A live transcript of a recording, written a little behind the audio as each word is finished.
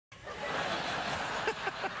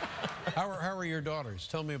How are your daughters?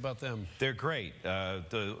 Tell me about them. They're great.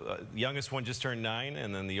 The youngest one just turned 9,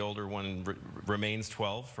 and then the older one remains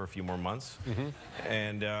 12 for a few more months.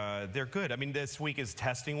 And they're good. I mean, this week is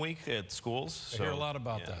testing week at schools. I hear a lot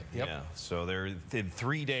about that. Yep. Yeah, so they're in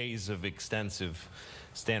 3 days of extensive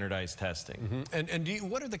standardized testing. And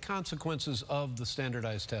what are the consequences of the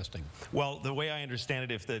standardized testing? Well, the way I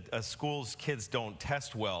understand it, if a school's kids don't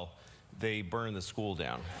test well, they burn the school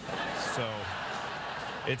down. So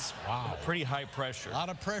it's pretty high pressure. A lot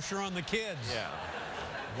of pressure on the kids. Yeah.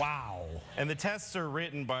 Wow. And the tests are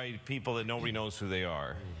written by people that nobody knows who they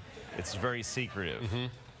are. It's very secretive.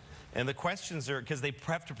 And the questions are, because they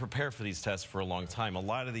have to prepare for these tests for a long time. A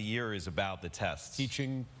lot of the year is about the tests.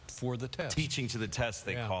 Teaching for the test. Teaching to the test,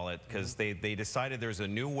 they call it, because they decided there's a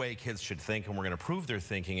new way kids should think, and we're going to prove they're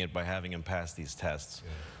thinking it by having them pass these tests,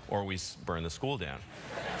 or we burn the school down.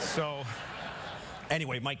 So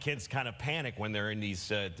anyway, my kids kind of panic when they're in these,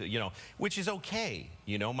 you know, which is okay.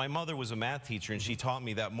 You know, my mother was a math teacher, and she taught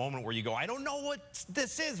me that moment where you go, I don't know what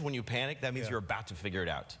this is when you panic. That means you're about to figure it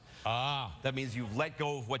out. That means you've let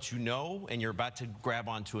go of what you know, and you're about to grab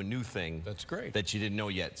onto a new thing. That's great. That you didn't know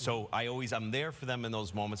yet. So I'm there for them in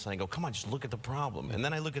those moments, and I go, come on, just look at the problem. And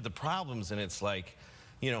then I look at the problems, and it's like,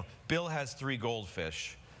 you know, Bill has 3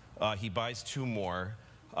 goldfish. He buys 2 more.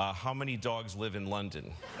 How many dogs live in London?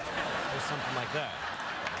 Or something like that.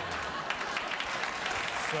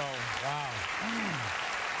 So, wow.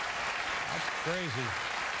 That's crazy.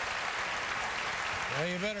 Well,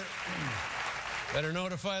 you better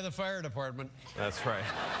notify the fire department. That's right.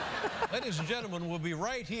 Ladies and gentlemen, we'll be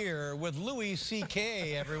right here with Louis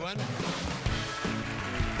C.K., everyone.